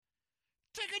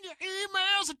Taking your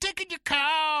emails and taking your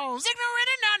calls. Ignorant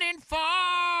and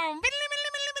uninformed.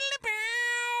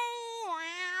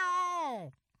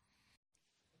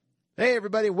 Hey,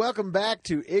 everybody. Welcome back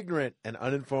to Ignorant and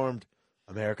Uninformed,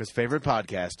 America's favorite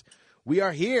podcast. We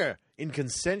are here in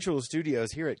Consensual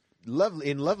Studios here at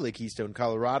lovely Keystone,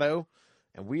 Colorado,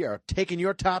 and we are taking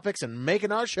your topics and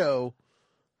making our show.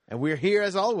 And we're here,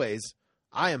 as always.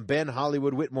 I am Ben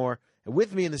Hollywood Whitmore, and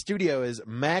with me in the studio is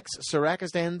Max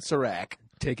Sarakistan Sarak.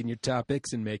 Taking your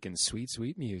topics and making sweet,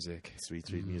 sweet music.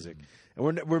 Sweet music.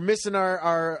 And we're missing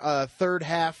our third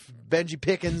half, Benji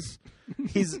Pickens.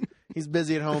 He's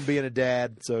busy at home being a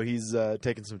dad, so he's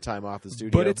taking some time off the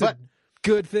studio. But it's a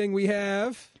good thing we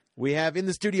have in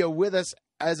the studio with us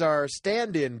as our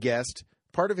stand-in guest,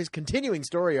 part of his continuing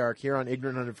story arc here on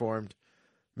Ignorant and Uninformed,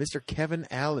 Mr. Kevin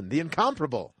Allen, the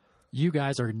incomparable. You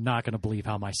guys are not going to believe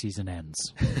how my season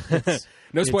ends.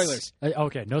 No spoilers.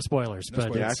 Okay, no spoilers.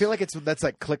 Yeah, I feel like that's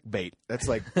like clickbait. That's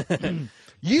like,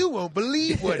 you won't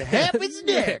believe what happens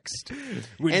next.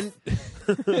 And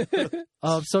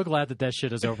I'm so glad that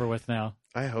shit is over with now.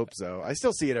 I hope so. I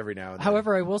still see it every now and then.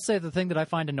 However, I will say the thing that I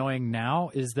find annoying now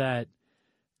is that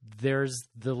there's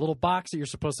the little box that you're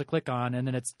supposed to click on, and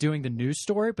then it's doing the news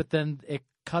story, but then it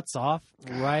cuts off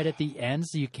right at the end,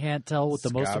 so you can't tell what the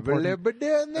most important...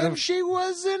 And then she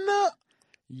was in a...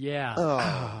 Yeah.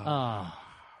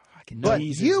 But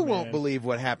you won't believe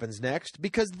what happens next,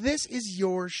 because this is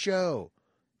your show.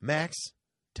 Max,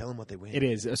 tell them what they win. It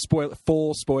is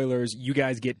full spoilers. You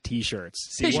guys get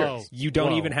T-shirts. T-shirts. You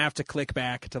don't even have to click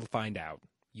back to find out.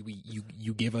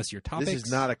 You give us your topics. This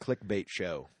is not a clickbait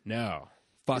show. No.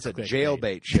 It's a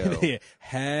jailbait show.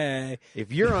 Hey.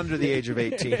 If you're under the age of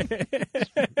 18.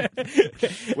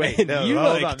 Wait, no,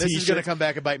 hold on. This is going to come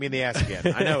back and bite me in the ass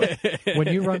again. I know it. When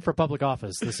you run for public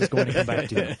office, this is going to come back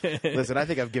to you. Listen, I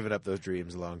think I've given up those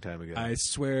dreams a long time ago. I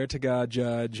swear to God,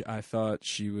 Judge, I thought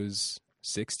she was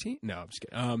 16? No, I'm just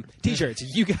kidding. T-shirts.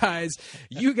 You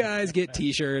guys get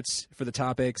T-shirts for the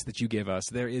topics that you give us.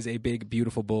 There is a big,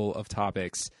 beautiful bowl of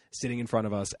topics sitting in front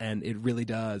of us, and it really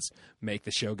does make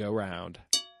the show go round.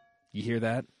 You hear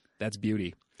that? That's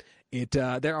beauty.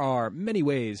 There are many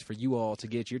ways for you all to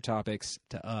get your topics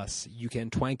to us. You can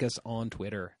twank us on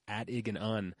Twitter,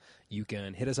 @IgAndUn. You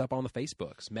can hit us up on the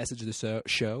Facebooks, message the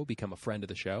show, become a friend of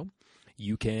the show.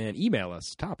 You can email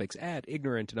us, topics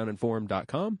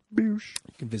 @ignorantanduninformed.com. You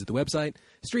can visit the website,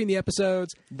 stream the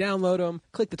episodes, download them,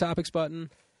 click the topics button,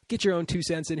 get your own 2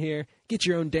 cents in here, get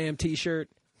your own damn T-shirt,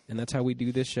 and that's how we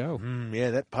do this show. Yeah,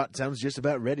 that pot sounds just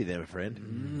about ready there, my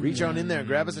friend. Reach on in there and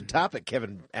grab us a topic,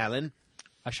 Kevin Allen.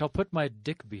 I shall put my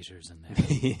dick beaters in there.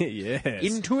 Yes.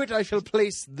 Into it I shall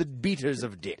place the beaters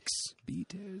of dicks.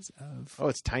 Beaters of... Oh,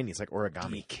 it's tiny. It's like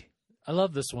origami. I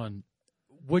love this one.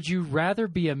 Would you rather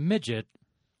be a midget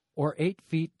or 8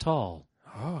 feet tall?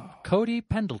 Oh. Cody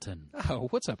Pendleton. Oh,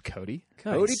 what's up, Cody?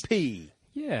 Cody Nice. P.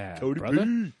 Yeah, Cody brother.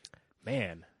 P.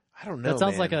 Man. I don't know. That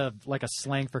sounds man. like a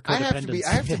slang for I codependence.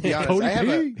 have to be honest. Cody I have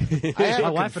P. a My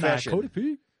wife and I, confession. Cody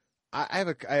P. I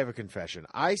have a confession.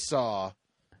 I spend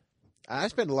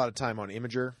a lot of time on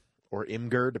Imager or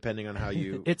Imgur, depending on how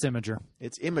you. It's Imager.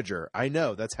 It's Imager. I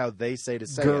know that's how they say to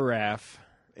say Giraffe.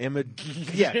 it.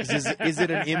 Yeah. Is it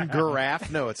an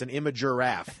Imgiraffe? No, it's an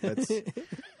Imagiraffe.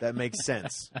 That makes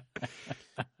sense.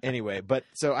 Anyway, but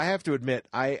so I have to admit,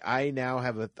 I now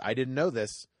have I didn't know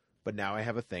this, but now I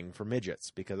have a thing for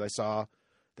midgets because I saw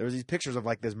there was these pictures of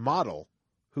like this model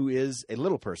who is a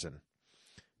little person,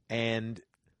 and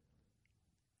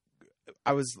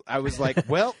I was like,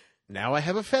 well, now I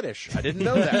have a fetish. I didn't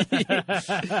know that.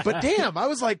 But damn, I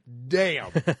was like,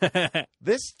 damn,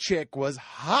 this chick was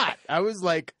hot. I was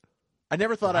like, I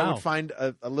never thought I would find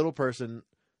a little person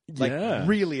like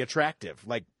really attractive,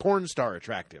 like porn star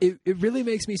attractive. It really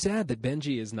makes me sad that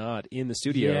Benji is not in the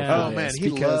studio. Yeah. For Oh man, this he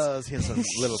because... loves him some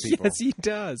little people. Yes, he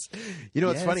does. You know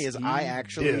what's Yes, funny is I he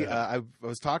actually did. I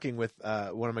was talking with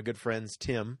one of my good friends,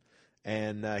 Tim,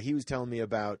 and he was telling me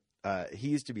about he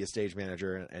used to be a stage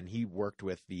manager and he worked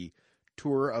with the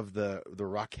tour of the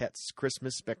Rockettes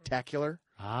Christmas Spectacular.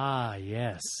 Ah,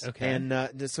 yes. Okay. And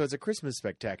so it's a Christmas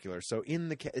Spectacular. So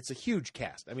it's a huge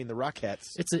cast. I mean, the Rockettes.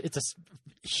 It's a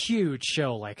huge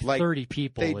show, like 30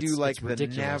 people. They do like it's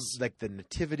ridiculous. the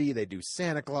Nativity. They do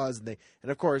Santa Claus,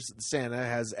 and of course Santa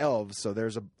has elves. So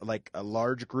there's a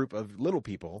large group of little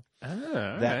people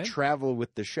that travel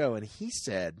with the show. And he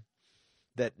said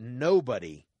that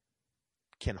nobody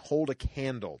can hold a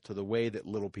candle to the way that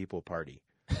little people party.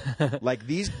 Like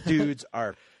these dudes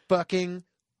are fucking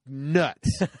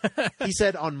nuts. He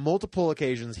said on multiple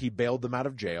occasions he bailed them out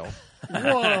of jail.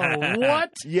 Whoa,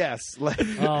 what? Yes. Like,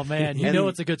 Oh, man. You And- know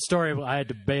it's a good story. I had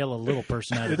to bail a little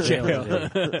person out of jail.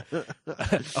 today.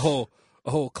 a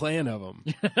whole clan of them.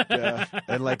 yeah.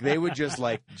 And like they would just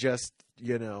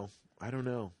you know, I don't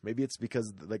know. Maybe it's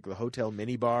because like the hotel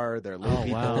minibar, they're little Oh,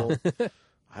 people. wow.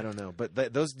 I don't know.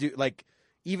 But those do like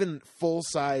even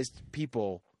full-sized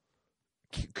people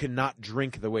cannot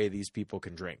drink the way these people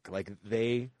can drink. Like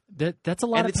they That's a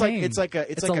lot and of it's pain. like it's like a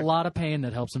it's like a lot of pain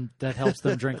that helps them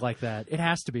drink like that. It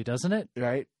has to be, doesn't it?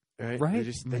 right. Right?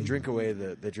 They drink away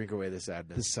the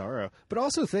sadness. The sorrow. But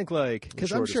also think like,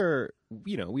 because I'm shortest. sure,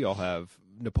 you know, we all have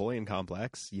Napoleon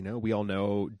complex. You know, we all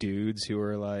know dudes who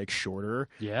are like shorter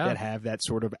Yeah. that have that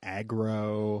sort of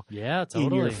aggro, Yeah, in your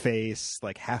totally. face,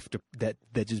 like have to, that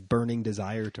just burning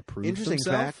desire to prove Interesting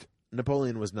themselves. fact: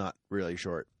 Napoleon was not really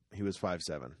short. He was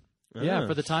 5'7". Yeah, Ah.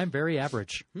 for the time, very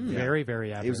average. Very,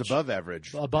 very average. He was above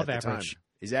average. Above at the time. average.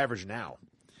 He's average now.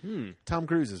 Hmm. Tom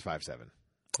Cruise is 5'7".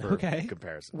 For Okay.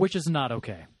 comparison. Which is not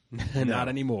okay. Not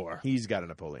anymore. He's got a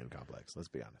Napoleon complex. Let's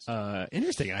be honest.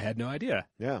 Interesting. I had no idea.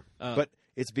 Yeah, Uh, but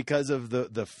it's because of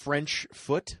the French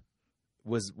foot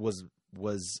was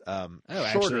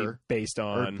Actually, shorter based or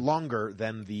on. longer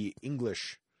than the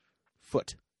English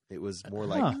foot. It was more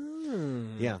like Huh.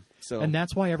 yeah. So And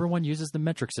that's why everyone uses the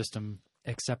metric system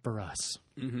except for us.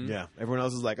 Mhm. yeah, everyone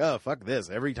else is like, oh fuck this.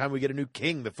 Every time we get a new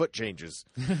king, the foot changes.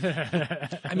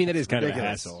 I mean, that is kind of a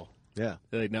ridiculous. hassle. Yeah,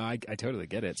 Like, no, I totally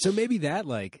get it. So maybe that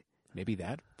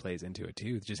plays into it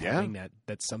too. Just Yeah. having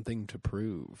that's something to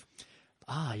prove.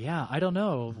 Yeah, I don't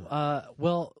know.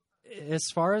 Well, as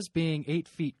far as being 8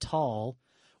 feet tall,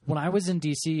 when I was in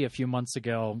DC a few months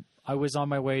ago, I was on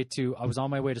my way to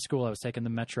school. I was taking the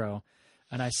metro,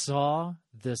 and I saw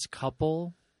this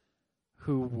couple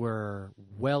who were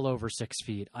well over 6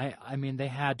 feet. I mean, they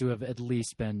had to have at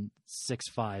least been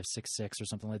 6'5", 6'6", or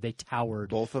something like. They towered,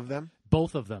 both of them.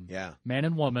 both of them. Yeah, Man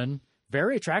and woman,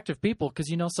 very attractive people, because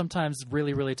you know sometimes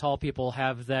really, really tall people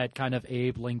have that kind of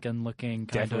Abe Lincoln looking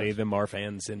kind Definitely of. the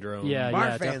Marfan syndrome. Yeah,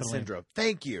 Marfan definitely. syndrome.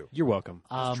 Thank you. You're welcome.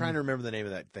 I was trying to remember the name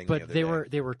of that thing. the But other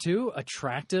they day. were two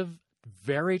attractive,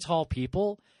 very tall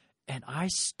people, and I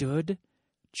stood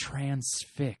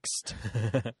transfixed.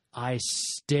 I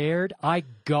stared, I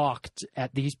gawked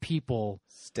at these people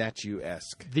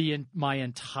statuesque. my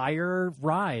entire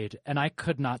ride, and I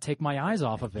could not take my eyes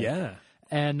off of it. Yeah.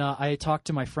 And I talked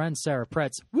to my friend Sarah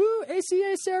Pretz. Woo,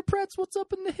 ACA Sarah Pretz, what's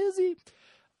up in the hizzy?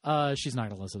 She's not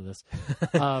going to listen to this.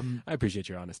 I appreciate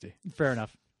your honesty. Fair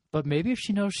enough. But maybe if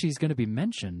she knows she's going to be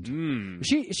mentioned. Mm.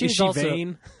 She's Is she also,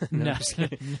 vain? No.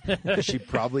 Does she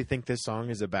probably think this song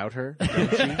is about her?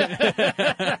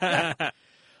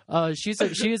 She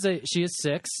is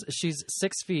 6. She's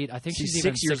 6 feet. I think she's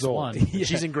even 6 years old. 6'1".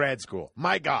 She's in grad school.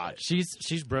 My God.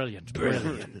 She's brilliant.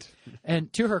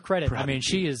 And to her credit, I mean,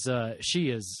 she is a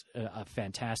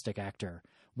fantastic actor.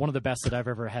 One of the best that I've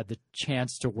ever had the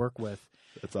chance to work with.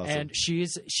 That's awesome. And she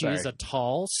is a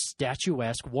tall,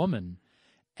 statuesque woman.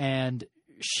 And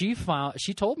she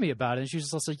told me about it, and she was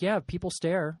just like, yeah, people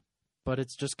stare, but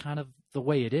it's just kind of the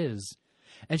way it is.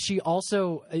 And she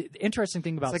also, interesting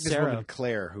thing about it's like Sarah. this woman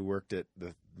Claire who worked at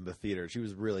the theater. She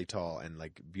was really tall and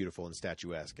like beautiful and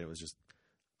statuesque, and it was just.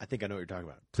 I think I know what you're talking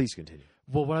about. Please continue.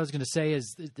 Well, what I was going to say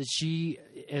is that she,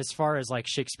 as far as like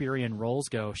Shakespearean roles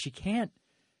go, she can't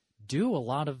do a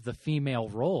lot of the female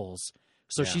roles.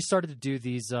 So she started to do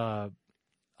these for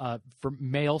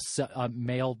male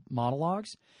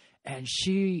monologues, and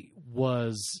she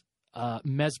was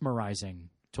mesmerizing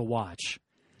to watch.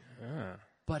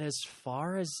 But as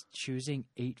far as choosing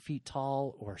 8 feet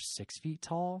tall or 6 feet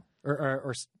tall,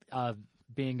 or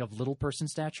being of little person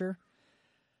stature,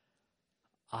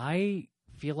 I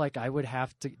feel like I would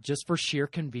have to, just for sheer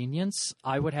convenience,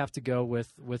 I would have to go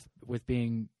with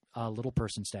being little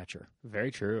person stature.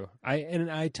 Very true.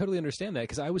 I totally understand that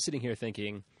because I was sitting here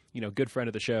thinking, you know, good friend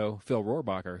of the show, Phil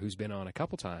Rohrbacher, who's been on a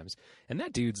couple times, and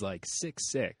that dude's like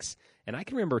 6'6", and I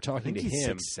can remember talking to he's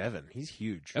him. 6'7". He's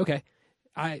huge. Okay.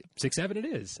 6'7" it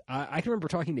is. I can remember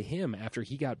talking to him after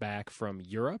he got back from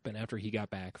Europe and after he got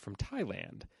back from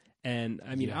Thailand. And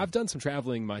I mean, I've done some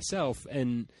traveling myself,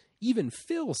 and even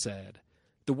Phil said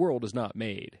the world is not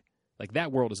made. Like,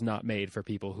 that world is not made for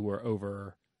people who are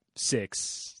over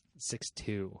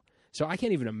 6'2". So I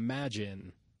can't even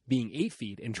imagine being 8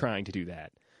 feet and trying to do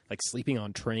that. Like sleeping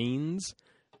on trains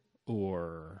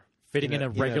or Fitting in a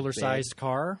in a regular bed. sized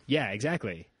car, yeah,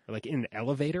 exactly. Or like in an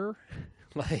elevator.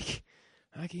 Like,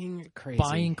 fucking crazy.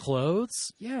 buying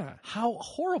clothes. Yeah. How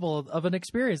horrible of an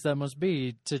experience that must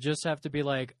be to just have to be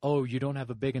like, oh, you don't have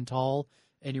a big and tall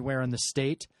anywhere in the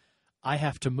state. I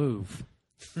have to move.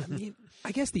 I mean,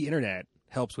 I guess the internet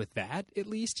helps with that at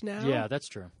least now. Yeah, that's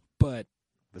true. But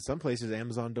But some places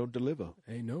Amazon don't deliver.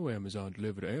 ain't no Amazon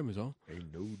delivered to Amazon.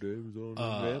 Ain't no Amazon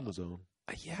on Amazon.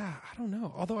 Yeah, I don't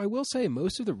know. Although I will say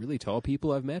most of the really tall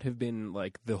people I've met have been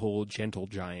like the whole gentle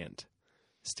giant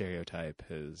stereotype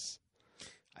has.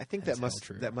 I think That's that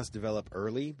true. must develop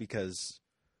early because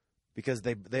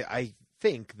they I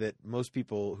think that most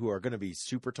people who are going to be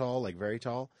super tall, like very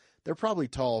tall, they're probably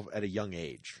tall at a young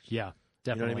age. Yeah,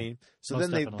 definitely. You know what I mean? So Most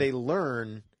then definitely. they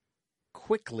learn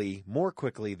quickly, more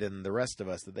quickly than the rest of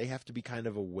us, that they have to be kind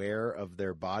of aware of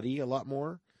their body a lot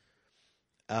more.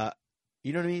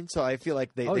 You know what I mean? So I feel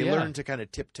like they yeah. learn to kind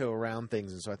of tiptoe around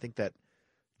things, and so I think that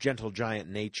gentle giant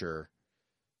nature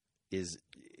is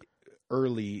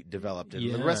early developed, and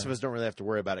the Yeah. rest of us don't really have to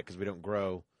worry about it because we don't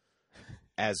grow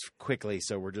as quickly.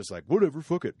 So we're just like, whatever,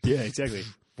 fuck it. Yeah, exactly.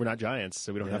 We're not giants,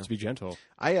 so we don't Yeah. have to be gentle.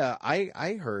 I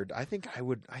heard. I think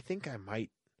I might.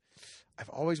 I've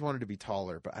always wanted to be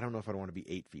taller, but I don't know if I'd want to be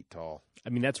 8 feet tall. I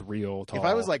mean, that's real tall. If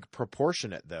I was like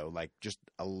proportionate though, like just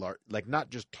like not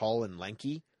just tall and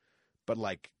lanky, but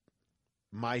like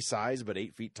my size, but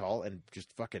 8 feet tall and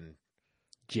just fucking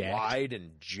jacked. wide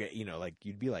and like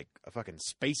you'd be like a fucking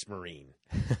space marine,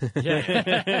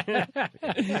 Yeah.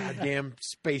 goddamn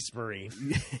space marine,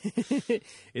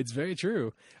 It's very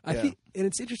true. I Yeah. think, and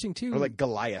it's interesting too. or like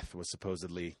Goliath was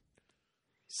supposedly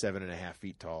 7.5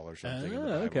 feet tall or something. in the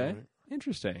Bible, okay, right?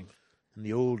 interesting. In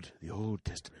the Old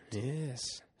Testament,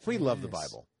 Yes, we love the Yes.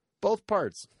 Bible, both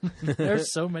parts.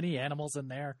 There's so many animals in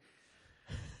there.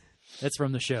 It's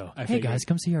from the show. I Hey figured. guys,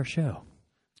 come see our show.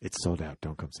 It's sold out.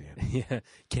 Don't come see it. Yeah,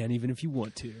 can't even if you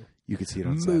want to. You can see it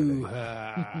on Moo.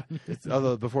 Saturday.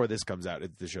 Although before this comes out,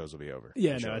 the shows will be over.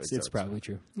 Yeah, The no, show- it's probably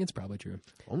true. It's probably true.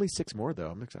 only 6 more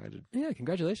though. I'm excited. Yeah,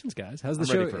 congratulations, guys. How's the I'm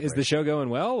show? ready for a Is the break. show going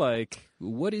well? Like,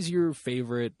 what is your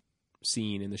favorite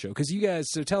scene in the show? Because you guys,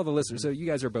 so tell the listeners. So you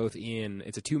guys are both in.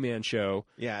 It's a 2-man show.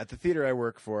 Yeah, at the theater I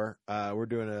work for, we're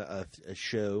doing a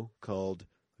show called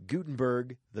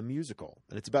Gutenberg the Musical,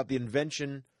 and it's about the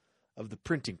invention of the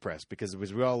printing press. Because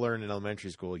as we all learned in elementary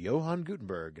school, Johann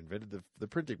Gutenberg invented the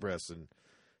printing press, and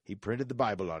he printed the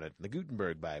Bible on it, the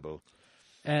Gutenberg Bible.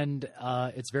 And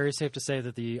it's very safe to say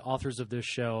that the authors of this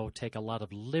show take a lot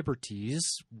of liberties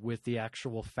with the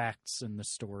actual facts in the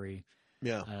story.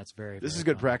 Yeah, That's very. this very is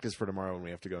good fun. practice for tomorrow when we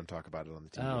have to go and talk about it on the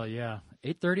TV. Oh yeah,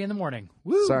 8:30 in the morning.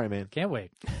 Woo! Sorry, man. Can't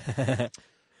wait.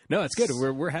 No, it's good.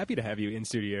 We're happy to have you in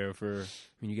studio for. I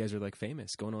mean, you guys are like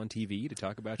famous, going on TV to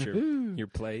talk about your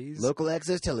plays. Local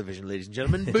access television, ladies and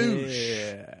gentlemen. Boosh.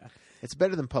 Yeah, It's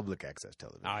better than public access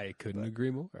television. I couldn't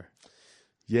agree more.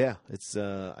 Yeah, it's.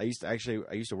 I used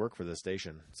to work for the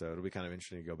station, so it'll be kind of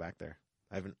interesting to go back there.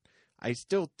 I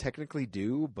still technically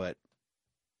do, but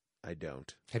I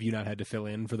don't. Have you not had to fill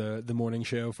in for the morning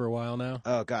show for a while now?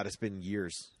 Oh God, it's been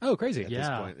years Oh, crazy! at this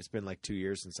Yeah. point. It's been like 2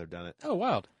 years since I've done it. Oh,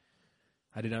 wild!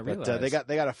 I did not But realize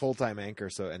they got a full time anchor,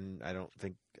 so and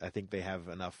I think they have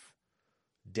enough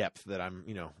depth that I'm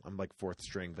like 4th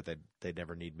string, but they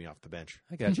never need me off the bench.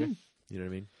 I got you. You know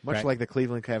what I mean? Much Right. like the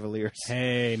Cleveland Cavaliers.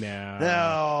 Hey now.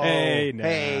 No. Hey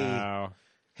Hey. now.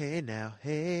 Hey now,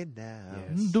 hey now.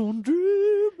 Yes. Don't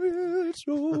dream it's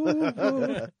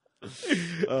over.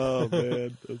 Oh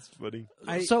man, that's funny.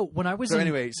 So when I was So in,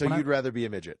 anyway, so when you'd rather be a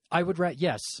midget, I would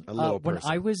yes. A little when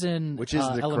person. I was in which is the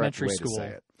correct elementary way school. to say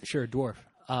it. Sure, dwarf.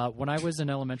 When I was in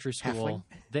elementary school,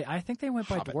 Halfling? I think they went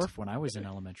by Hobbit. dwarf when I was in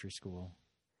elementary school.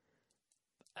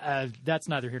 That's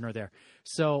neither here nor there.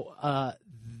 So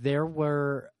there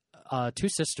were 2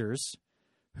 sisters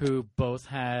who both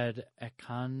had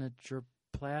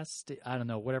achondroplasty. I don't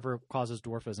know, whatever causes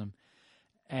dwarfism.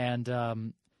 And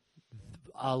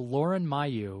Lauren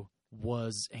Mayu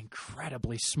was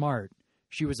incredibly smart.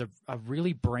 She was a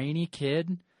really brainy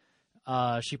kid.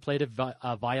 She played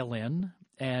a violin,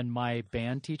 and my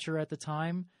band teacher at the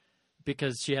time,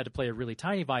 because she had to play a really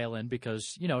tiny violin because,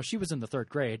 she was in the 3rd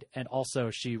grade, and also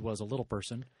she was a little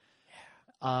person.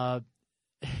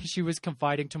 She was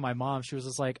confiding to my mom. She was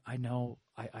just like, I know,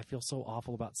 I feel so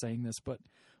awful about saying this, but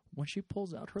when she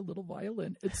pulls out her little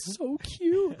violin, it's so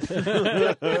cute.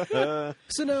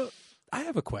 So now, I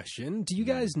have a question. Do you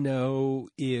guys know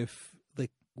if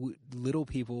like little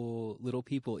people,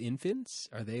 infants,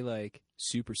 are they like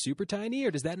super super tiny,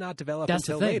 or does that not develop That's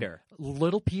until the thing. later?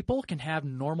 Little people can have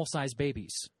normal sized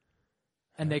babies,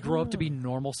 and they grow up to be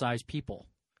normal sized people.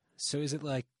 So is it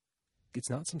like it's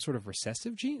not some sort of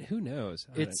recessive gene? Who knows?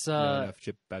 I It's, don't know enough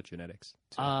about genetics.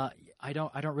 So. I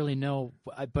don't really know,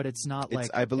 but it's not like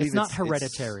I believe it's not it's-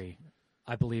 hereditary.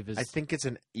 I believe is I think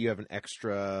you have an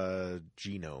extra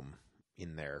genome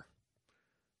in there.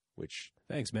 which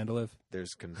Thanks, Mandalev.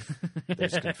 there's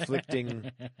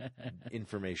conflicting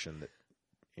information that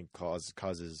it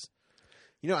causes.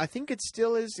 I think it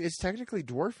still is technically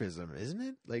dwarfism, isn't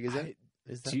it? Like, is that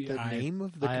the name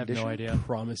of the I have condition? no idea.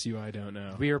 Promise you, I don't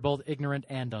know. We are both ignorant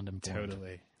and uninformed.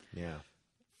 Totally. Yeah.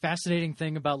 Fascinating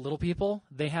thing about little people,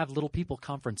 they have little people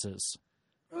conferences.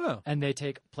 Oh, And they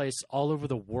take place all over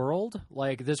the world.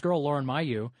 Like this girl, Lauren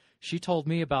Mayu, she told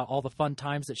me about all the fun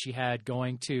times that she had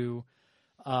going to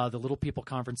the little people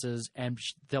conferences. And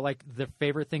they're like, the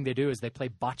favorite thing they do is they play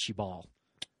bocce ball.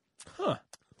 huh.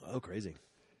 Oh, crazy.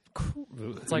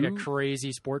 It's like a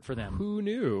crazy sport for them. Who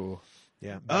knew?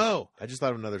 Yeah. Oh, I just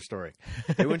thought of another story.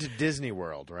 They went to Disney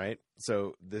World, right?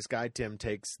 So this guy Tim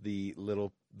takes the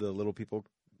little people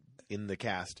in the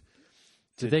cast.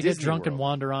 To Did they get Disney drunk and World.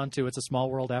 wander onto It's a Small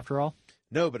World after all?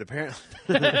 No, but apparently,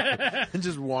 and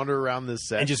just wander around this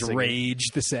set And just singing. rage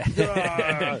the set.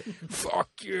 Ah. Fuck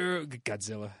you,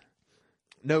 Godzilla.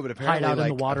 No, but Hide apparently, out in like,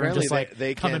 the water and apparently just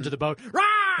they come can, into the boat.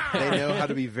 They know how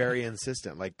to be very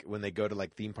insistent, like when they go to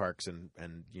like theme parks and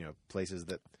places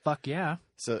that. Fuck yeah.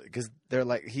 So, because they're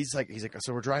like, he's like,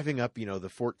 so we're driving up, the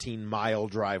 14-mile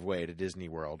driveway to Disney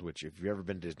World, which if you've ever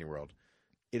been to Disney World,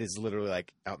 it is literally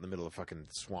like out in the middle of fucking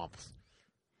swamps.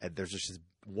 And there's just this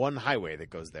one highway that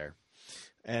goes there.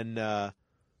 And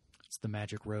It's the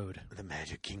Magic Road. the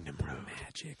Magic Kingdom Road.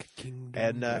 Magic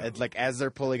Kingdom. And like as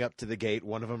they're pulling up to the gate,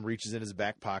 one of them reaches in his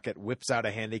back pocket, whips out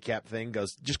a handicap thing,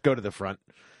 goes, just go to the front.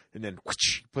 And then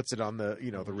whoosh, puts it on the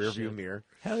the rear view mirror.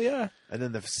 Hell yeah. And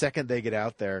then the second they get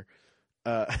out there,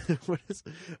 I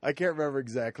can't remember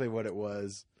exactly what it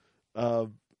was,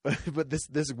 but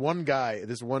this one guy,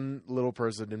 this one little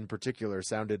person in particular,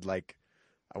 sounded like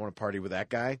I want to party with that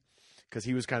guy because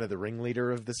he was kind of the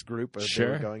ringleader of this group. As they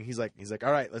were Sure. going. He's like,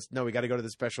 all right, we got to go to the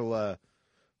special.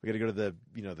 We got to go to the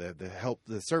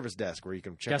the service desk where you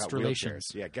can check Guest out relations.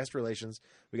 wheelchairs. Yeah, guest relations.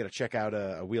 We got to check out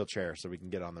a wheelchair so we can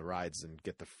get on the rides and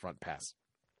get the front pass.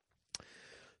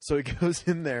 So he goes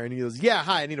in there and he goes, "Yeah,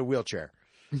 hi, I need a wheelchair."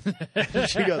 and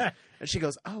she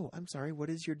goes, "Oh, I'm sorry. What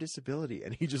is your disability?"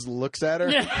 And he just looks at her,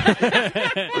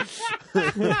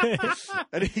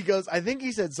 and he goes, "I think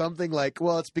he said something like,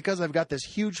 well, it's because I've got this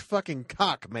huge fucking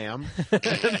cock, ma'am."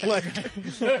 And like,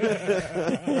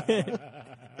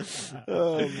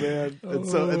 oh man.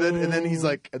 And then he's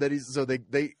like,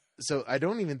 so I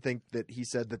don't even think that he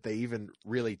said that they even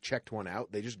really checked one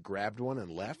out. They just grabbed one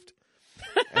and left.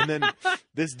 And then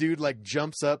this dude like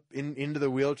jumps up into the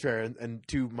wheelchair and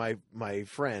to my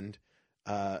friend,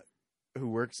 who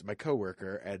works, my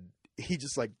coworker, and he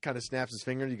just like kind of snaps his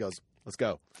finger and he goes, "Let's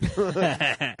go."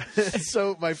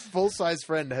 So my full size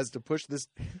friend has to push this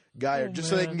guy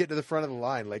so they can get to the front of the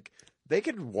line. Like they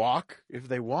can walk if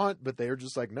they want, but they're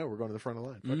just like, "No, we're going to the front of the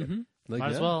line." Fuck it. Mm-hmm. Like,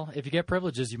 Might as well. If you get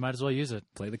privileges, you might as well use it.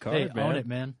 play the card, Hey, man. own it,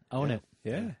 man. Own it.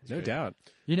 Yeah, no great. doubt.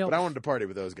 You know, But I wanted to party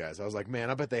with those guys. I was like, man,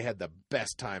 I bet they had the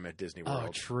best time at Disney World.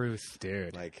 oh, truth.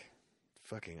 Dude. Like,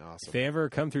 fucking awesome. If they ever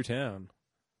come through town.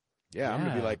 Yeah, I'm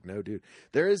gonna be Yeah. like, no, dude.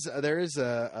 There is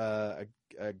a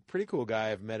pretty cool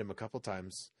guy. I've met him a couple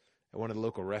times at one of the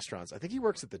local restaurants. I think he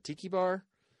works at the Tiki Bar.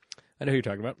 I know who you're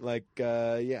talking about. Like,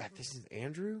 yeah, this is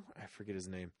Andrew. I forget his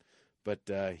name, but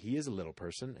he is a little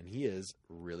person and he is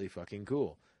really fucking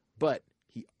cool. But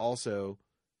he also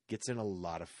gets in a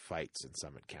lot of fights in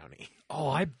Summit County. Oh,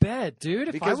 I bet, dude.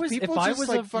 If Because I was people a just, like,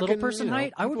 little fucking, person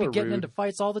height, I would people be are getting rude. into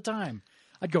fights all the time.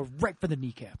 I'd go right for the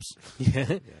kneecaps.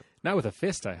 Yeah. Not with a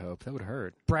fist, I hope. That would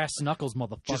hurt. Brass knuckles,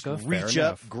 Just motherfucker. reach Fair up,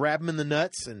 enough. grab him in the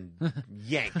nuts, and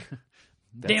yank.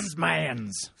 Them's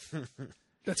mans.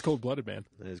 That's cold-blooded, man.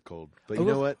 That is cold. But you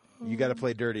know what? You got to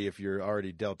play dirty if you're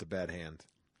already dealt a bad hand.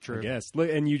 I guess. Look,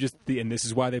 and and this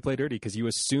is why they play dirty, because you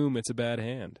assume it's a bad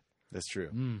hand. That's true.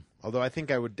 Although I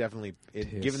think I would definitely,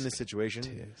 given this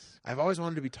situation, I've always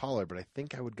wanted to be taller, but I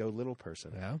think I would go little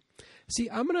person. Yeah. See,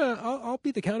 I'll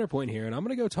be the counterpoint here, and I'm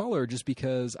gonna go taller just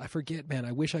because I forget, man.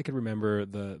 I wish I could remember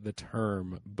the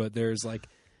term, but there's like,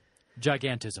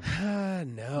 Gigantism.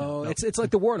 no, it's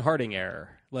like the Warren Harding error.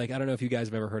 Like, I don't know if you guys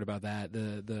have ever heard about that,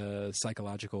 the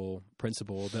psychological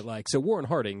principle that, like, so Warren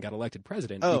Harding got elected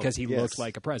president because he looked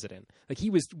like a president. Like, he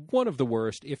was one of the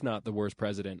worst, if not the worst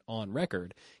president on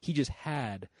record. He just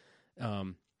had,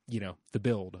 the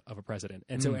build of a president.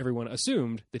 And so everyone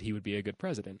assumed that he would be a good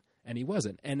president, and he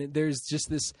wasn't. And there's just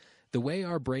this, the way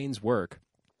our brains work,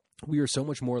 we are so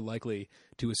much more likely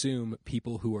to assume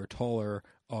people who are taller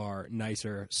are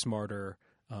nicer, smarter.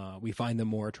 We find them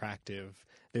more attractive.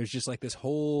 There's just like this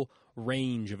whole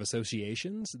range of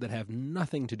associations that have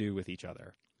nothing to do with each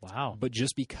other. Wow. But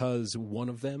just because one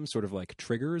of them sort of like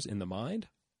triggers in the mind,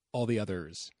 all the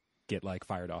others get like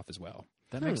fired off as well.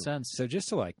 That makes sense. So just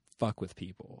to like fuck with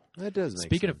people. That does make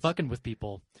Speaking sense. of fucking with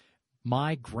people,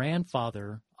 my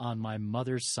grandfather on my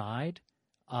mother's side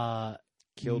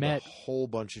Killed met a whole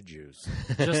bunch of Jews.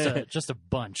 just a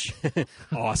bunch.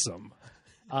 Awesome.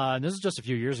 And this is just a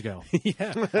few years ago.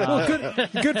 Yeah. Well,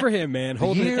 good for him, man.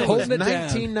 Holding Year it was down.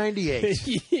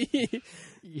 1998.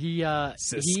 He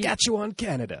Saskatchewan,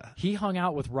 Canada. he hung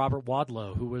out with Robert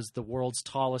Wadlow, who was the world's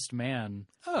tallest man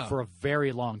for a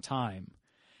very long time.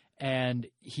 And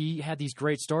he had these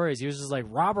great stories. He was just like,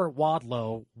 Robert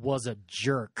Wadlow was a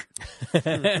jerk.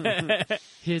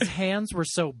 His hands were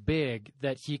so big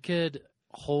that he could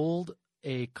hold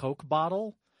a Coke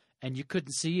bottle and you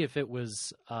couldn't see if it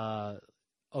was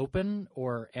open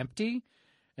or empty.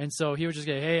 And so he would just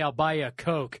go, hey, I'll buy you a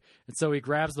Coke. And so he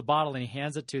grabs the bottle and he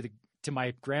hands it to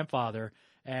my grandfather,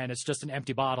 and it's just an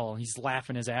empty bottle, and he's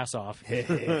laughing his ass off.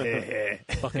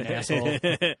 Fucking asshole.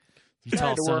 You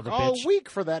tall Tried to son work of a all bitch. week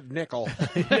for that nickel.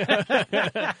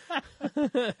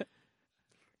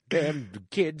 Damn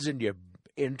kids and your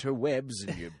interwebs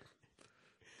and your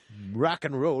rock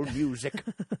and roll music.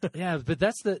 Yeah, but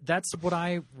that's what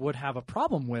I would have a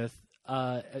problem with,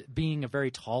 being a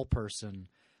very tall person,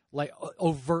 like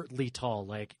overtly tall,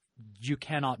 like you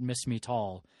cannot miss me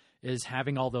tall, is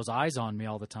having all those eyes on me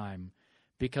all the time.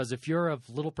 Because if you're of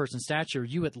little person stature,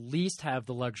 you at least have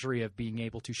the luxury of being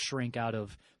able to shrink out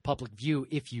of public view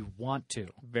if you want to.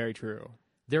 Very true.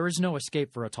 There is no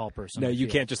escape for a tall person. No, I you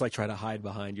feel. can't just like try to hide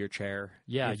behind your chair.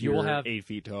 Yeah, if you will you're have 8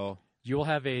 feet tall. You will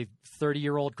have a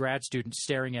 30-year-old grad student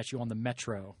staring at you on the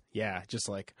metro. Yeah, just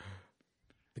like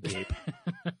the gape.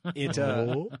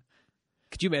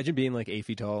 Could you imagine being like 8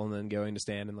 feet tall and then going to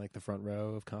stand in like the front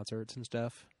row of concerts and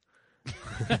stuff?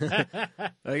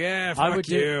 Like, yeah, fuck I would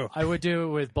you. I would do it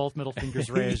with both middle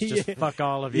fingers raised. Just Yeah. fuck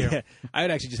all of you. Yeah, I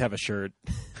would actually just have a shirt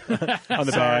on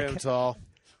the Sorry, back. I'm tall.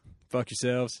 Fuck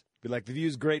yourselves. Be like, the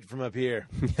view's great from up here.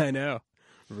 I know.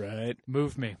 Right.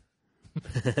 Move me.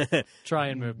 Try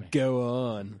and move me. Go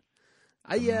on.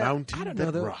 mountain I don't that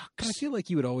know though. rocks. But I feel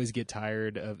like you would always get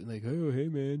tired of like, oh hey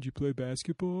man, did you play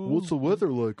basketball? the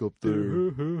weather like up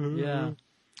Yeah.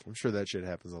 I'm sure that shit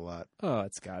happens a lot. Oh,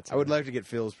 it's got to. I would like to get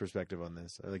Phil's perspective on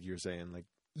this. Like you were saying, like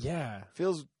Yeah.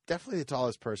 Phil's definitely the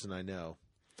tallest person I know.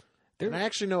 There- And I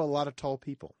actually know a lot of tall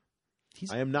people.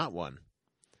 He's- I am not one.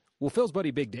 Well, Phil's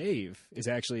buddy Big Dave is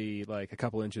actually like a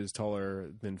couple inches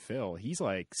taller than Phil. He's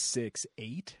like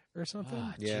 6'8" or something.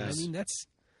 Ah, Yeah. I mean that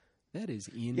is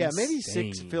insane. Yeah, maybe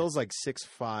Phil's like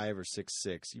 6'5" or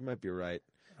 6'6". You might be right.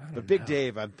 But Big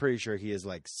Dave, I'm pretty sure he is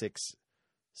like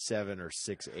 6'7" or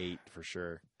 6'8" for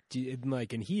sure.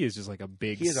 And he is just like a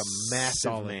big. He is a massive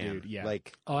solid man. dude. Yeah,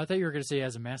 Like Oh, I thought you were going to say he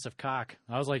has a massive cock.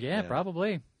 I was like, yeah.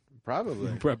 Probably.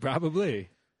 probably. probably.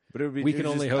 But it would be. We it can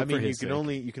would only just, hope I mean, for you his can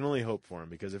sake. only hope for him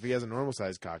because if he has a normal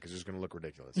sized cock, it's just going to look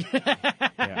ridiculous.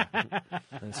 Yeah,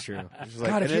 that's true. It's like,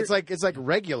 God, and if it's like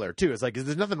regular too. It's like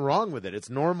there's nothing wrong with it. It's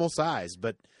normal size,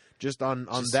 but just on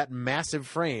that massive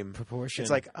frame Proportion.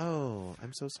 It's like, oh,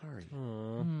 I'm so sorry.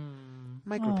 Aw.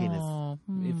 Micro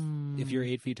penis. If you're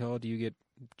 8 feet tall, do you?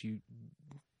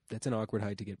 That's an awkward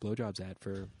height to get blowjobs at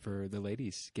for the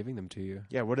ladies giving them to you.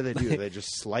 Yeah, what do? They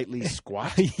just slightly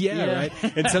squat. Yeah, Yeah. right.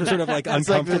 And some sort of like It's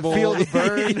like the uncomfortable field of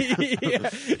burn.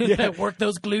 yeah. Work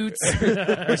those glutes.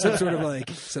 Or some sort of like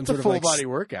It's a full body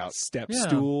workout. step Yeah.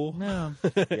 stool No.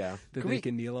 Yeah, that they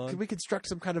can kneel on. Could we construct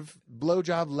some kind of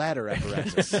blowjob ladder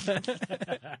apparatus?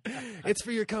 It's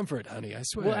for your comfort, honey. I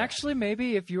swear. Well, actually,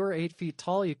 maybe if you were 8 feet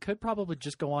tall, you could probably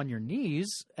just go on your knees,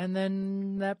 and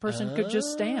then that person could just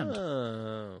stand.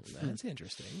 Oh, that's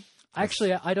interesting.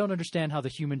 Actually, I don't understand how the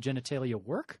human genitalia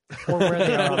work or where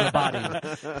they are on the body.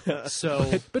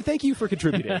 So, But thank you for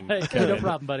contributing. no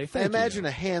problem, buddy. I imagine a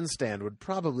handstand would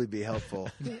probably be helpful,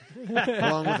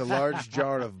 along with a large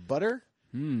jar of butter.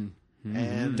 And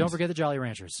Don't forget the Jolly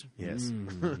Ranchers. yes,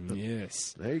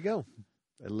 Yes. there you go.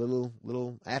 A little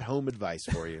at home advice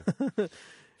for you,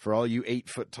 for all you 8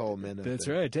 foot tall men. out That's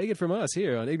there. right. Take it from us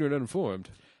here on Ignorant Uninformed.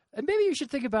 And maybe you should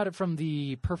think about it from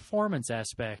the performance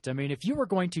aspect. I mean, if you were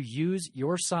going to use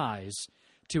your size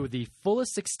to the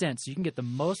fullest extent so you can get the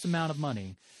most amount of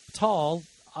money, tall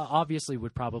obviously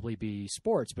would probably be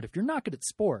sports. But if you're not good at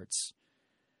sports,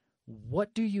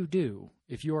 what do you do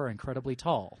if you are incredibly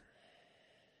tall?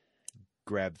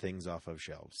 Grab things off of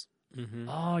shelves.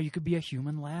 Oh, you could be a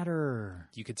human ladder.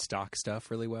 You could stock stuff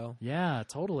really well. Yeah,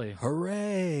 totally.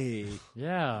 Hooray!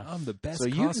 Yeah. I'm the best So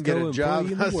you Costco can get a job.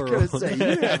 employee in I the was world. going to say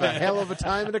you have a hell of a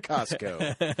time at a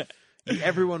Costco.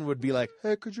 Everyone would be like,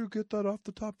 "Hey, could you get that off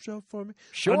the top shelf for me?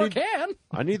 Sure I need, can.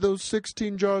 I need those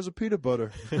 16 jars of peanut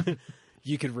butter."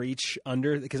 You could reach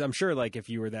under, because I'm sure, like, if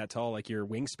you were that tall, like, your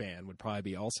wingspan would probably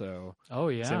be also Oh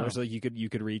yeah. similar. So you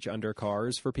could reach under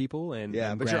cars for people, and Yeah,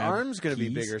 and but your grab arm's going to be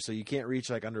keys. bigger, so you can't reach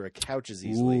like under a couch as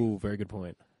easily. Ooh, very good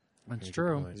point. That's Very good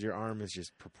true. point. 'Cause your arm is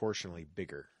just proportionally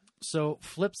bigger. So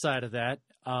flip side of that,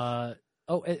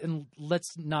 and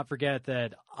let's not forget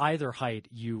that either height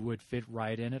you would fit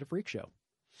right in at a freak show.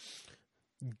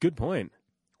 Good point.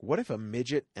 What if a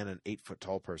midget and an 8-foot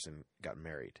tall person got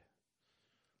married?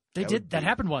 They That did would that be-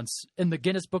 happened once in the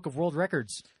Guinness Book of World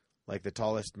Records. Like the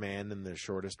tallest man and the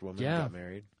shortest woman Yeah. got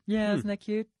married. Yeah, isn't that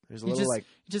cute? There's a He little just, like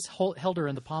he just held her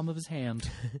in the palm of his hand.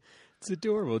 It's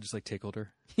adorable. Just like tickled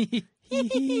her.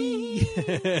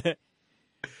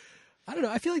 I don't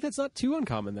know. I feel like that's not too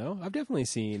uncommon, though. I've definitely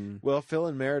seen well, Phil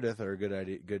and Meredith are a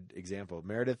good example.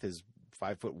 Meredith is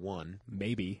 5'1".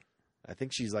 maybe. I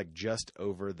think she's like just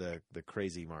over the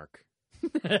crazy mark.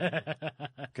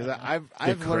 Because I've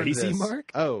learned crazy this.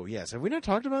 mark? Oh yes, have we not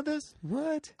talked about this?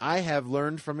 What? I have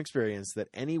learned from experience that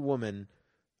any woman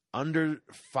under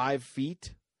 5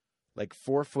 feet, like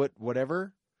 4 foot,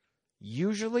 whatever,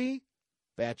 usually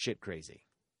batshit crazy,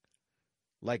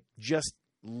 like just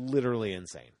literally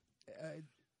insane.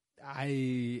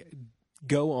 I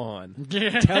go on.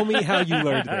 Tell me how you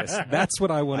learned this. That's what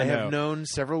I want I to know. have known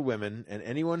several women and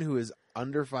anyone who is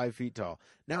under 5 feet tall.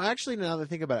 Now, actually, now that I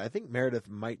think about it, I think Meredith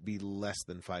might be less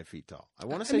than 5 feet tall. I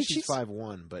want to say mean, she's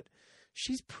 5'1", but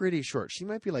she's pretty short. She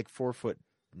might be like 4'9",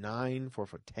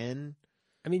 4'10".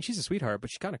 I mean, she's a sweetheart,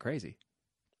 but she's kind of crazy.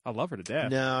 I love her to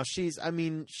death. No, she is,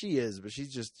 but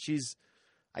she's.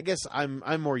 I guess I'm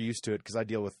more used to it because I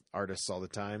deal with artists all the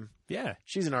time. Yeah.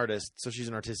 She's an artist, so she's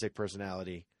an artistic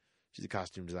personality. She's a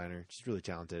costume designer. She's really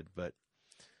talented, but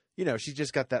she's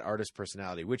just got that artist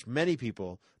personality, which many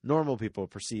people, normal people,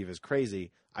 perceive as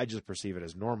crazy. I just perceive it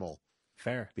as normal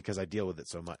Fair. because I deal with it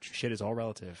so much. Shit is all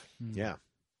relative. Yeah.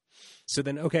 So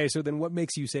then what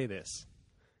makes you say this?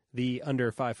 The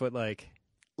under 5 foot, like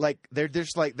They're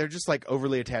just like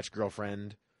overly attached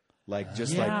girlfriend. Like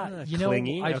just yeah,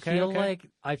 clingy? I Okay, feel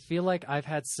okay. like I've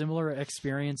had similar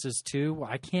experiences too.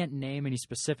 I can't name any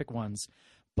specific ones,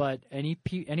 but any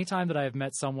time that I've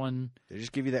met someone, they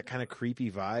just give you that kind of creepy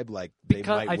vibe. Like because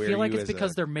they might I wear feel like you it's as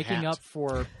because a they're making hat. up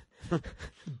for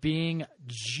being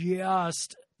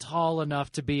just tall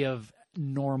enough to be of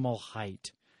normal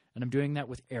height, and I'm doing that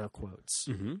with air quotes.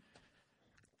 mm-hmm.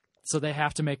 So they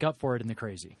have to make up for it in the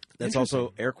crazy. That's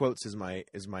also air quotes is my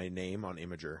name on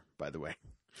Imager, by the way.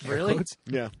 Really?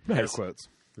 Yeah, Nice. air quotes.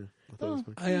 Yeah, I thought it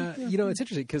was funny. It's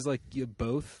interesting because like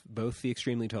both the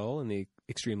extremely tall and the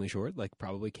extremely short like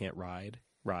probably can't ride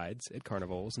rides at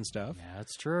carnivals and stuff. Yeah,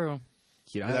 that's true.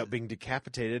 Without being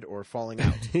decapitated or falling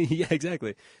out. Yeah,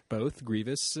 exactly. Both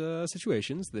grievous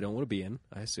situations they don't want to be in,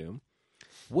 I assume.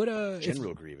 What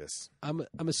General Grievous. I'm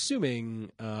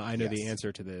assuming I know the Yes.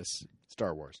 answer to this.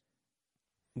 Star Wars.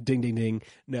 Ding ding ding.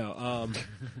 No.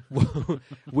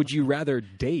 Would you rather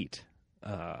date?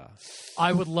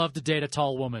 I would love to date a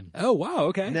tall woman. Oh wow.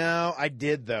 Okay. No, I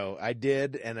did though. I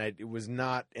did, and it was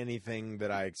not anything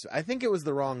that I think it was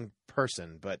the wrong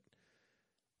person, but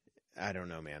I don't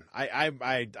know, man.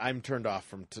 I'm turned off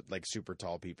from like super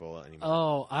tall people anymore.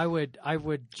 Oh, I would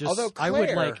just. Although I would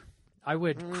Claire- I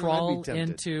would I'd crawl be tempted.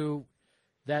 into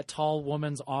that tall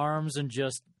woman's arms and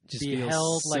just be feel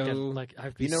held so- like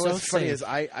I'd be You know so what's funny safe. is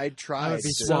I I tried. would be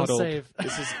to- so Swaddled. safe.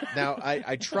 This is now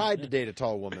I tried to date a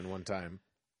tall woman one time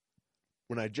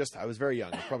when I was very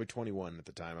young. I was probably 21 at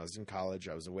the time. I was in college.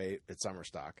 I was away at summer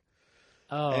stock.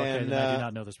 Oh, okay. And, Then I do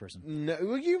not know this person. No,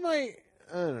 well, you might.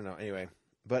 I don't know. Anyway,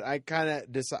 but I kind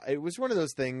of decided it was one of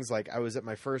those things. Like I was at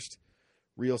my first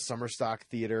real summer stock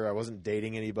theater. I wasn't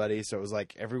dating anybody, so it was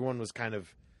like everyone was kind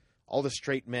of all the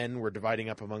straight men were dividing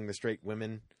up among the straight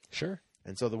women, Sure.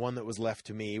 and so the one that was left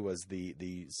to me was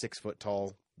the 6 foot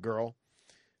tall girl,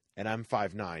 and I'm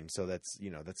 5'9", so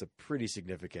that's a pretty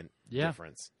significant Yeah.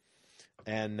 difference.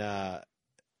 And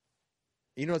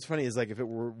what's funny is like if it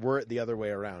were the other way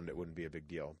around, it wouldn't be a big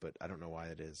deal. But I don't know why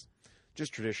it is.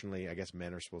 Just traditionally, I guess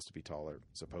men are supposed to be taller.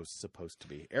 Supposed to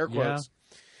be air quotes.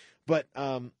 But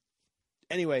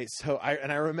anyway, so I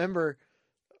remember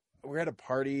we were at a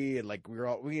party and like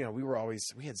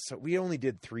we only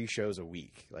did 3 shows a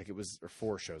week. Like it was or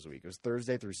 4 shows a week. It was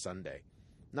Thursday through Sunday.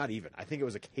 Not even. I think it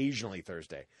was occasionally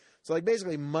Thursday. So like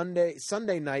basically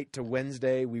Sunday night to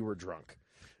Wednesday we were drunk.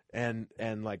 And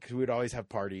like we would always have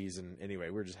parties, and anyway,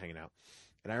 we were just hanging out.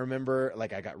 And I remember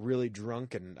like I got really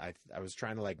drunk, and I was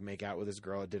trying to like make out with this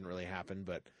girl. It didn't really happen,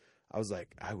 but I was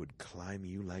like, I would climb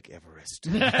you like Everest.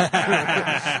 And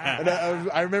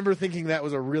I remember thinking that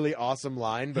was a really awesome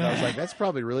line, but I was like, that's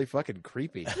probably really fucking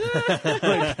creepy.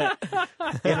 Like,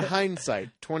 in hindsight,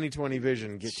 2020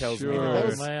 vision tells me Sure.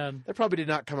 that, Oh man. that probably did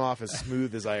not come off as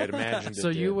smooth as I had imagined it So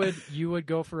did. you would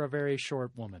go for a very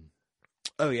short woman.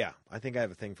 Oh yeah, I think I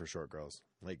have a thing for short girls.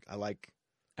 Like I like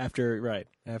After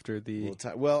the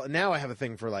well, now I have a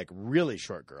thing for like really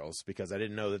short girls because I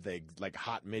didn't know that they like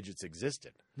hot midgets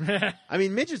existed. I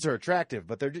mean, midgets are attractive,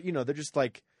 but they're just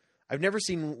like I've never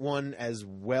seen one as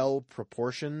well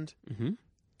proportioned Mhm.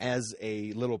 as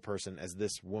a little person as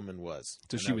this woman was.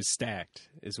 So And she that- was stacked,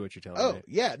 is what you're telling Oh me.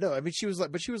 yeah, no, I mean she was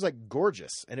like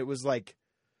gorgeous, and it was like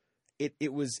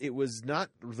it was not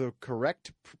the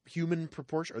correct human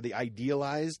proportion or the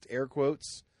idealized air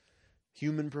quotes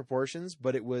human proportions,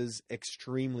 but it was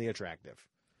extremely attractive,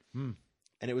 Hmm.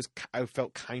 and I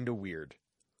felt kind of weird,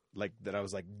 like that. I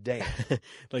was like, damn,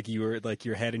 Like you were like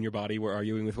your head and your body were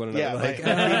arguing with one another. yeah. like,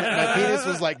 My penis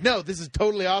was like, no, this is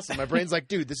totally awesome. My brain's like,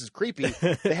 dude, this is creepy.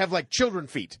 They have like children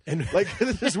feet, and like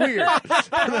this is weird. And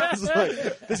I was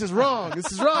like, this is wrong. This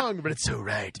is wrong, but it's so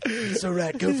right. It's so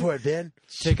right. Go for it, Ben.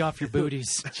 Take off your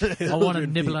booties. I want to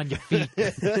nibble on your feet.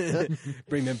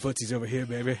 bring them footsies over here,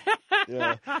 baby.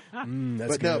 Yeah.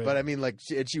 That's But no, good. but I mean, like,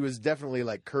 she was definitely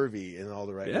like curvy in all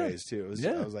the right Yeah. ways too. It was,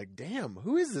 Yeah. I was like, damn,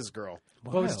 who is this girl?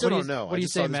 Well, I still what don't know. What I do you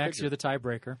just saw say, this Max? picture. You're the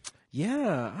tiebreaker.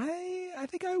 Yeah, I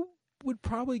think I would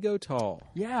probably go tall.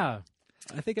 Yeah.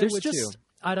 I think I There's would just too.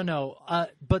 I don't know,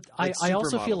 but Like I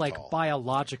also feel supermodel like tall.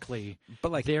 biologically,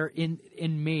 But like, they're in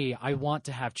me. I want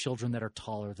to have children that are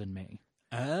taller than me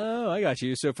oh, I got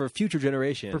you. So for future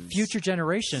generations, for future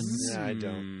generations. Yeah, I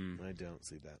don't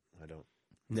see that. I don't.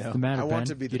 No. The matter, I want Ben?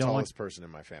 to be the You don't want- tallest person in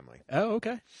my family. Oh,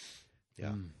 okay.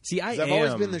 Yeah. See, I 'Cause I've am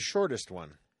always been the shortest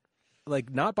one. like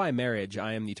not by marriage.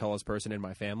 I am the tallest person in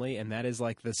my family, and that is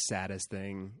like the saddest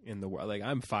thing in the world. Like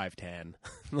I'm 5'10".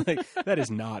 Like that is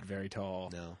not very tall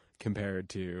No, compared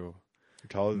to you're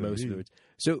taller than most me. foods.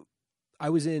 So I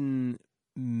was in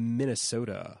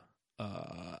Minnesota.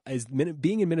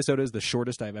 Being in Minnesota is the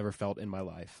shortest I've ever felt in my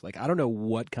life. Like I don't know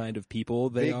what kind of people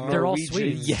they Big are. They're all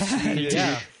Norwegian Swedes. Yeah, dude.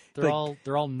 yeah. They're Like,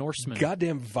 all Norsemen.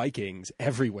 goddamn Vikings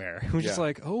everywhere. It was just Yeah.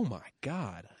 like, oh my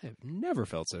god, I have never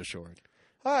felt so short.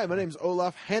 Hi, my name's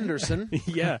Olaf Henderson.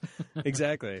 Yeah,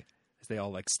 exactly. As they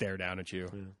all like stare down at you.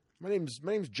 my name's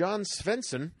John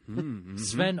Svensson. Mm-hmm.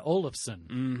 Sven Olafsson.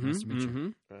 Mm-hmm. Nice to meet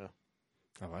you.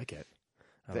 I like it.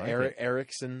 I The like it.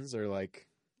 Ericsons are like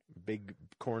big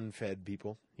corn-fed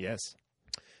people. Yes.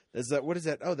 Is that what is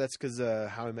that? Oh, that's because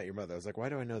How I Met Your Mother. I was like, why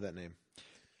do I know that name?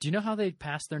 Do you know how they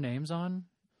pass their names on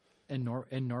in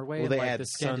Norway? Well, and they like add the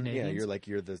son. Scandinavians. Yeah,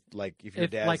 you're the if your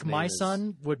If dad's like name my is-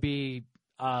 son would be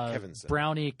Kevinson.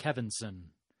 Brownie Kevinson,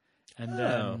 and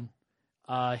then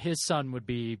his son would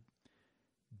be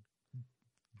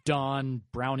Don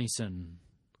Brownieson,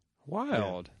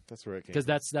 Wild. That's where it came. because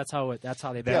that's how they Yeah,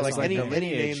 pass like on any their the any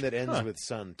lineage. name that ends Huh. with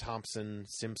son, Thompson,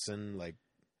 Simpson, like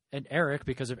and Eric,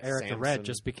 because of Eric the Red, Samson.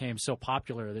 just became so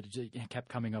popular that it just kept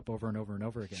coming up over and over and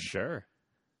over again. Sure.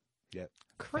 yeah,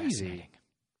 Crazy. Fascinating.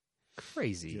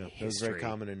 Crazy. that was history. very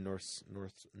common in Norse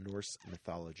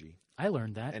mythology. I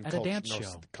learned that And at culture- a dance Norse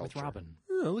show with culture. Robin.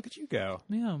 Oh, look at you go.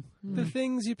 Yeah, The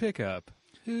things you pick up.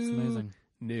 Who it's amazing.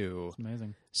 knew? It's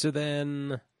amazing. So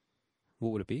then,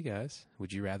 what would it be, guys?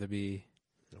 Would you rather be?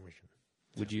 No, we should-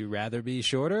 Would you rather be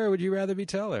shorter, or would you rather be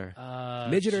taller?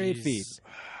 Midget or 8 geez. feet?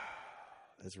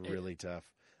 That's really tough.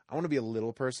 I want to be a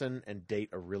little person and date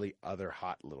a really other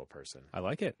hot little person. I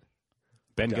like it.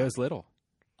 Ben Done. goes little.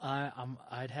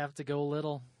 I'd have to go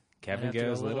little. Kevin I'd have to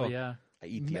goes go little. Yeah. I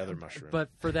eat the other mushroom. But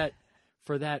for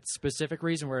that specific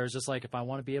reason, where it's just like, if I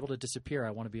want to be able to disappear,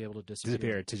 I want to be able to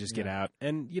Disappear to just get Yeah. out,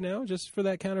 and just for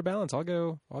that counterbalance, I'll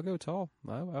go tall.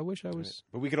 I wish I was.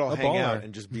 But we could all a hang out baller.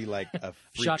 and just be like a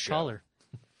freak Shot show. caller.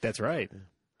 That's right.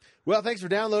 Well, thanks for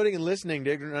downloading and listening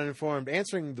to Ignorant and Uninformed,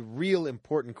 answering the real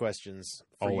important questions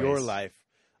for Always. your life.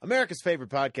 America's favorite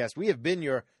podcast. We have been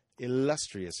your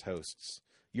illustrious hosts,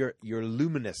 your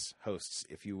luminous hosts,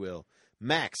 if you will.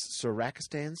 Max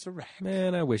Sarakistan Sarak.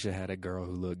 Man, I wish I had a girl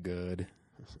who looked good.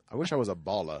 I wish I was a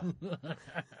baller.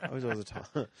 I wish I was a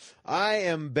tall. I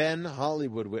am Ben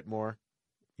Hollywood Whitmore.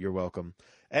 You're welcome.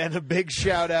 And a big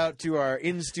shout out to our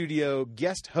in-studio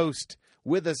guest host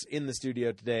with us in the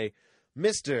studio today,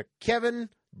 Mr. Kevin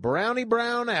Brownie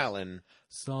Brown Allen.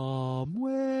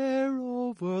 Somewhere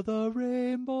over the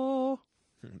rainbow.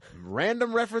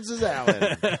 Random references,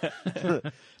 Allen.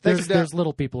 There's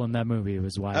little people in that movie.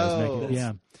 Was why I was Oh. making.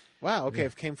 Yeah. Wow. Okay,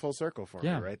 it came full circle for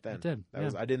Yeah, me right then. it did, That yeah.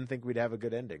 was. I didn't think we'd have a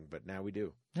good ending, but now we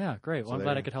do. Yeah. Great. Well, So I'm there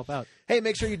glad you I could help out. Hey,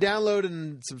 make sure you download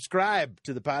and subscribe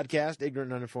to the podcast,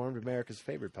 Ignorant and Uninformed, America's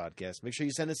favorite podcast. Make sure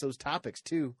you send us those topics,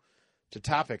 too, to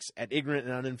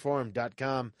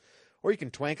topics@ignorantanduninformed.com. Or you can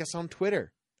twank us on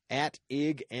Twitter, at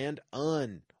Ig and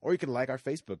Un. Or you can like our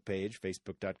Facebook page,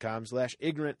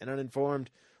 facebook.com/ignorant and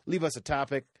uninformed. Leave us a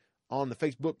topic on the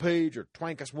Facebook page or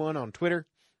twank us one on Twitter.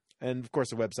 And, of course,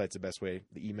 the website's the best way.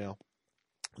 The email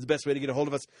is the best way to get a hold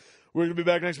of us. We're going to be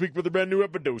back next week with a brand new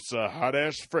episode of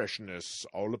hot-ass freshness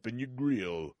all up in your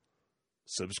grill.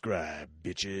 Subscribe,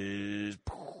 bitches.